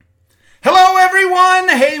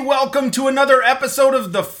Hey, welcome to another episode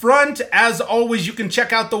of The Front. As always, you can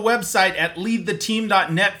check out the website at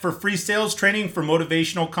leadtheteam.net for free sales training, for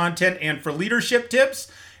motivational content, and for leadership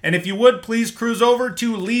tips. And if you would, please cruise over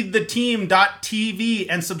to leadtheteam.tv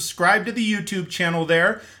and subscribe to the YouTube channel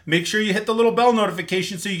there. Make sure you hit the little bell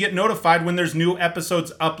notification so you get notified when there's new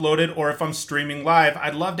episodes uploaded or if I'm streaming live.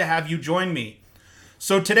 I'd love to have you join me.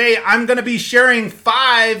 So today I'm going to be sharing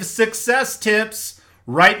 5 success tips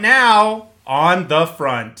right now on The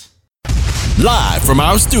Front. Live from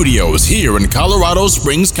our studios here in Colorado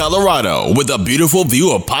Springs, Colorado, with a beautiful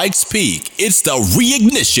view of Pikes Peak, it's the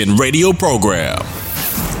Reignition Radio Program.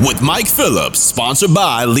 With Mike Phillips, sponsored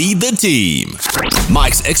by Lead the Team.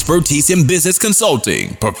 Mike's expertise in business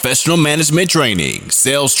consulting, professional management training,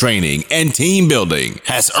 sales training, and team building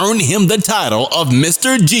has earned him the title of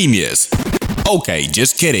Mr. Genius. Okay,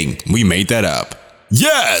 just kidding. We made that up.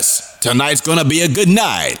 Yes, tonight's gonna be a good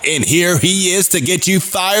night, and here he is to get you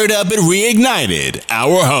fired up and reignited,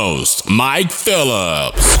 our host, Mike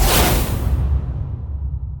Phillips.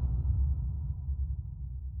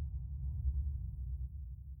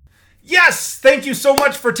 Yes, thank you so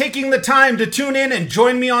much for taking the time to tune in and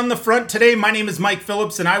join me on The Front today. My name is Mike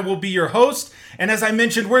Phillips, and I will be your host. And as I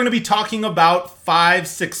mentioned, we're going to be talking about 5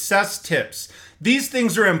 success tips. These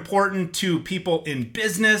things are important to people in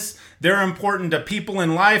business. They're important to people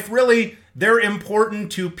in life. Really, they're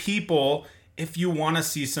important to people if you want to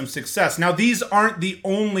see some success. Now, these aren't the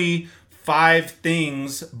only 5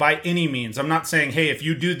 things by any means. I'm not saying, hey, if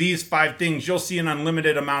you do these 5 things, you'll see an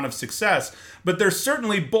unlimited amount of success. But there's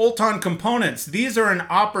certainly bolt-on components. These are an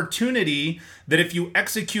opportunity that if you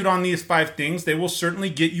execute on these 5 things, they will certainly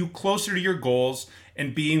get you closer to your goals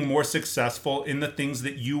and being more successful in the things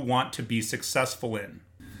that you want to be successful in.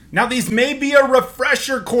 Now, these may be a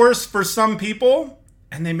refresher course for some people,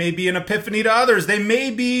 and they may be an epiphany to others. They may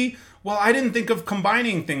be, well, I didn't think of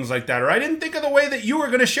combining things like that, or I didn't think of the way that you were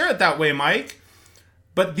going to share it that way, Mike.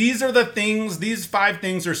 But these are the things, these 5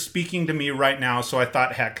 things are speaking to me right now, so I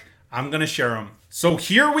thought, heck, I'm going to share them. So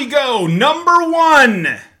here we go. Number 1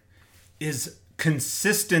 is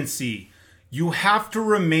consistency. You have to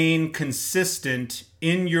remain consistent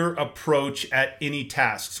in your approach at any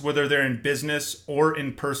tasks, whether they're in business or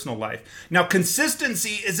in personal life. Now,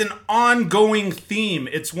 consistency is an ongoing theme.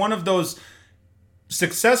 It's one of those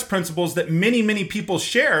success principles that many people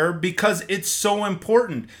share because it's so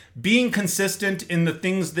important. Being consistent in the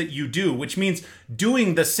things that you do, which means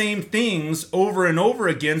doing the same things over and over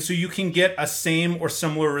again so you can get a same or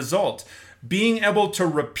similar result. Being able to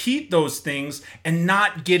repeat those things and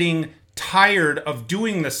not getting tired of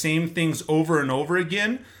doing the same things over and over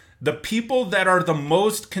again. The people that are the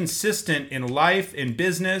most consistent in life, in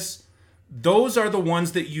business, those are the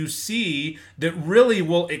ones that you see that really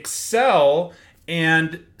will excel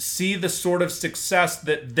and see the sort of success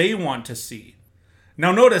that they want to see.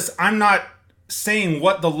 Now notice, I'm not saying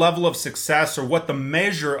what the level of success or what the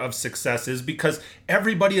measure of success is because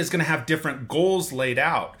everybody is going to have different goals laid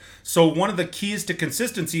out. So one of the keys to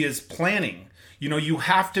consistency is planning. You know, you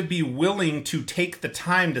have to be willing to take the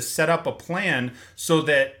time to set up a plan so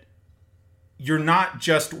that you're not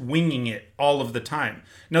just winging it all of the time.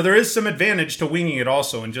 Now, there is some advantage to winging it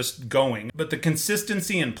also and just going, but the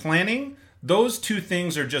consistency and planning, those 2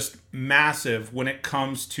 things are just massive when it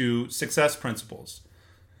comes to success principles.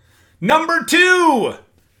 Number 2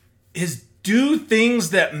 is do things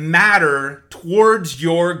that matter towards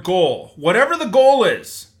your goal. Whatever the goal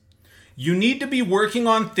is, you need to be working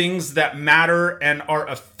on things that matter and are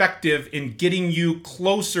effective in getting you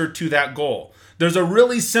closer to that goal. There's a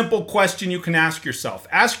really simple question you can ask yourself.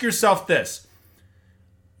 Ask yourself this: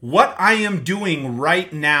 what I am doing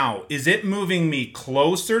right now, is it moving me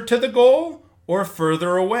closer to the goal or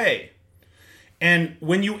further away? And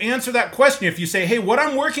when you answer that question, if you say, hey, what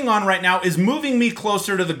I'm working on right now is moving me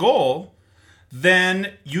closer to the goal,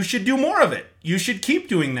 then you should do more of it. You should keep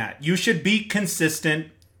doing that. You should be consistent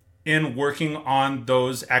in working on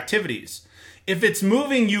those activities. If it's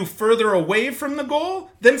moving you further away from the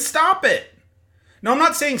goal, then stop it. Now, I'm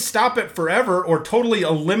not saying stop it forever or totally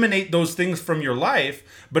eliminate those things from your life,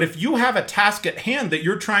 but if you have a task at hand that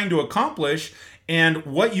you're trying to accomplish and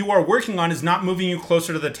what you are working on is not moving you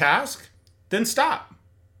closer to the task, then stop,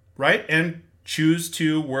 right? And choose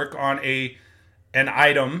to work on an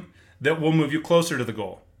item that will move you closer to the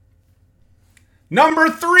goal.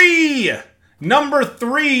 Number 3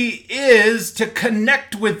 is to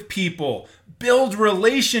connect with people, build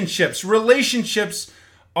relationships. Relationships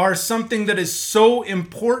are something that is so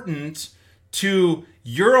important to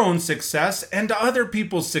your own success and to other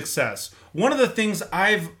people's success. One of the things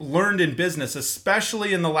I've learned in business,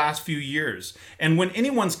 especially in the last few years, and when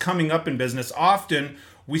anyone's coming up in business, often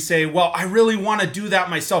we say, well, I really want to do that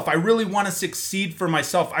myself. I really want to succeed for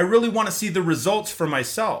myself. I really want to see the results for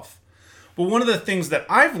myself. But one of the things that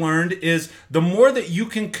I've learned is the more that you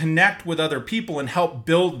can connect with other people and help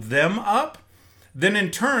build them up, then in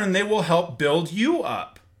turn, they will help build you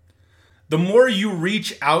up. The more you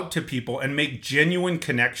reach out to people and make genuine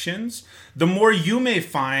connections, the more you may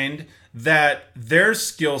find that their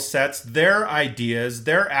skill sets, their ideas,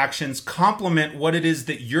 their actions complement what it is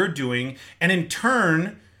that you're doing. And in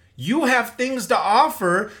turn, you have things to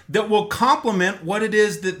offer that will complement what it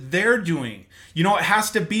is that they're doing. You know, it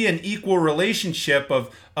has to be an equal relationship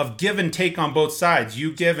of give and take on both sides.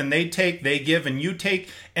 You give and they take, they give and you take.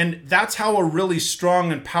 And that's how a really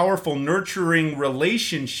strong and powerful, nurturing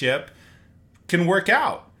relationship can work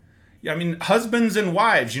out. I mean, husbands and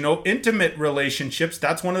wives, you know, intimate relationships,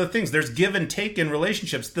 that's one of the things. There's give and take in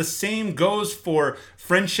relationships. The same goes for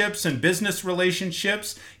friendships and business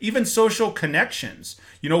relationships, even social connections.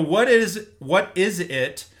 You know, what is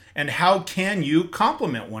it and how can you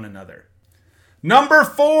complement one another? Number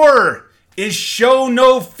 4 is show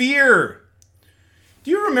no fear. Do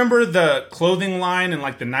you remember the clothing line in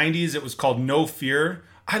like the 90s? It was called No Fear.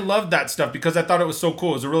 I loved that stuff because I thought it was so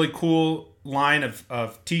cool. It was a really cool line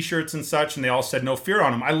of t-shirts and such, and they all said no fear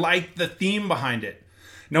on them. I liked the theme behind it.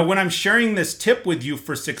 Now, when I'm sharing this tip with you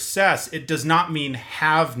for success, it does not mean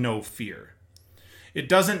have no fear. It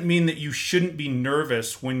doesn't mean that you shouldn't be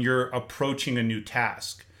nervous when you're approaching a new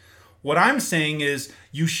task. What I'm saying is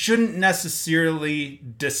you shouldn't necessarily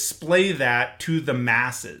display that to the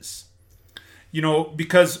masses. You know,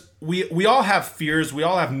 because we all have fears, we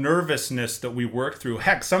all have nervousness that we work through.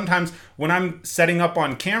 Heck, sometimes when I'm setting up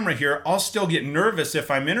on camera here, I'll still get nervous if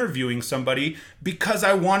I'm interviewing somebody because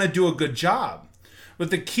I want to do a good job.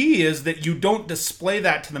 But the key is that you don't display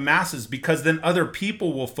that to the masses, because then other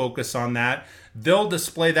people will focus on that. They'll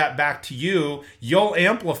display that back to you. You'll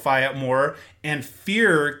amplify it more, and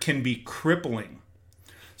fear can be crippling.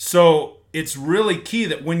 So it's really key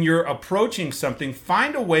that when you're approaching something,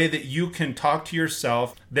 find a way that you can talk to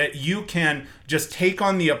yourself, that you can just take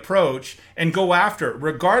on the approach and go after it,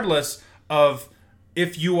 regardless of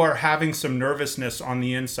if you are having some nervousness on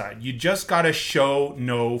the inside. You just got to show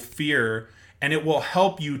no fear, and it will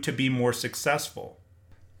help you to be more successful.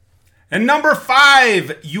 And number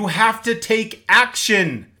 5, you have to take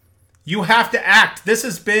action. You have to act. This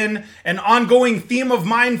has been an ongoing theme of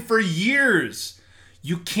mine for years.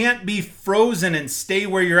 You can't be frozen and stay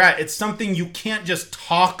where you're at. It's something you can't just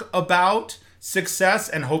talk about success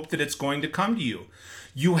and hope that it's going to come to you.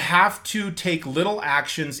 You have to take little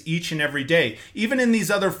actions each and every day. Even in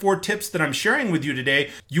these other 4 tips that I'm sharing with you today,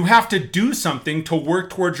 you have to do something to work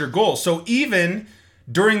towards your goal. So even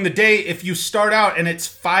during the day, if you start out and it's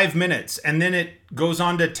 5 minutes and then it goes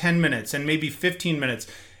on to 10 minutes and maybe 15 minutes,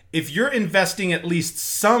 if you're investing at least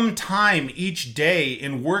some time each day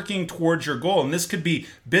in working towards your goal, and this could be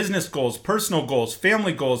business goals, personal goals,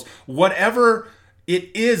 family goals, whatever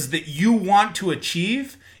it is that you want to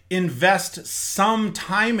achieve, invest some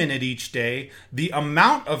time in it each day. The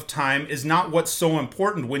amount of time is not what's so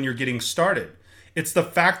important when you're getting started. It's the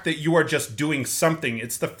fact that you are just doing something.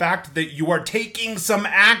 It's the fact that you are taking some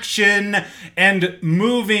action and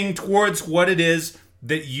moving towards what it is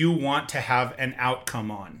that you want to have an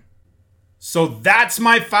outcome on. So that's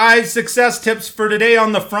my 5 success tips for today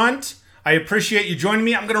on the front. I appreciate you joining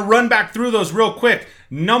me. I'm going to run back through those real quick.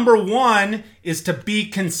 Number 1 is to be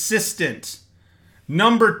consistent.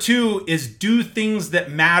 Number 2 is do things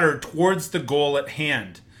that matter towards the goal at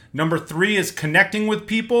hand. Number 3 is connecting with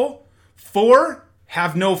people. 4,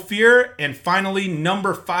 have no fear. And finally,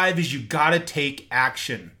 number 5 is you got to take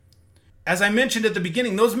action. As I mentioned at the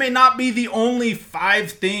beginning, those may not be the only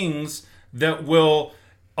 5 things that will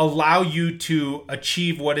allow you to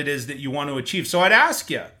achieve what it is that you want to achieve. So I'd ask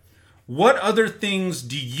you, what other things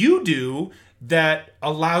do you do that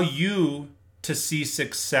allow you to see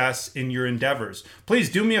success in your endeavors? Please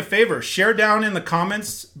do me a favor, share down in the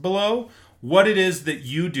comments below what it is that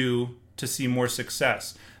you do to see more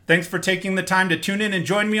success. Thanks for taking the time to tune in and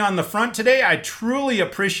join me on the front today. I truly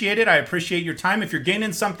appreciate it. I appreciate your time. If you're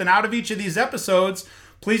gaining something out of each of these episodes,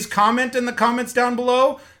 please comment in the comments down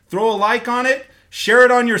below, throw a like on it, share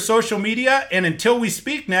it on your social media, and until we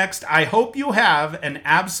speak next, I hope you have an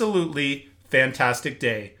absolutely fantastic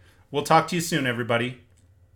day. We'll talk to you soon, everybody.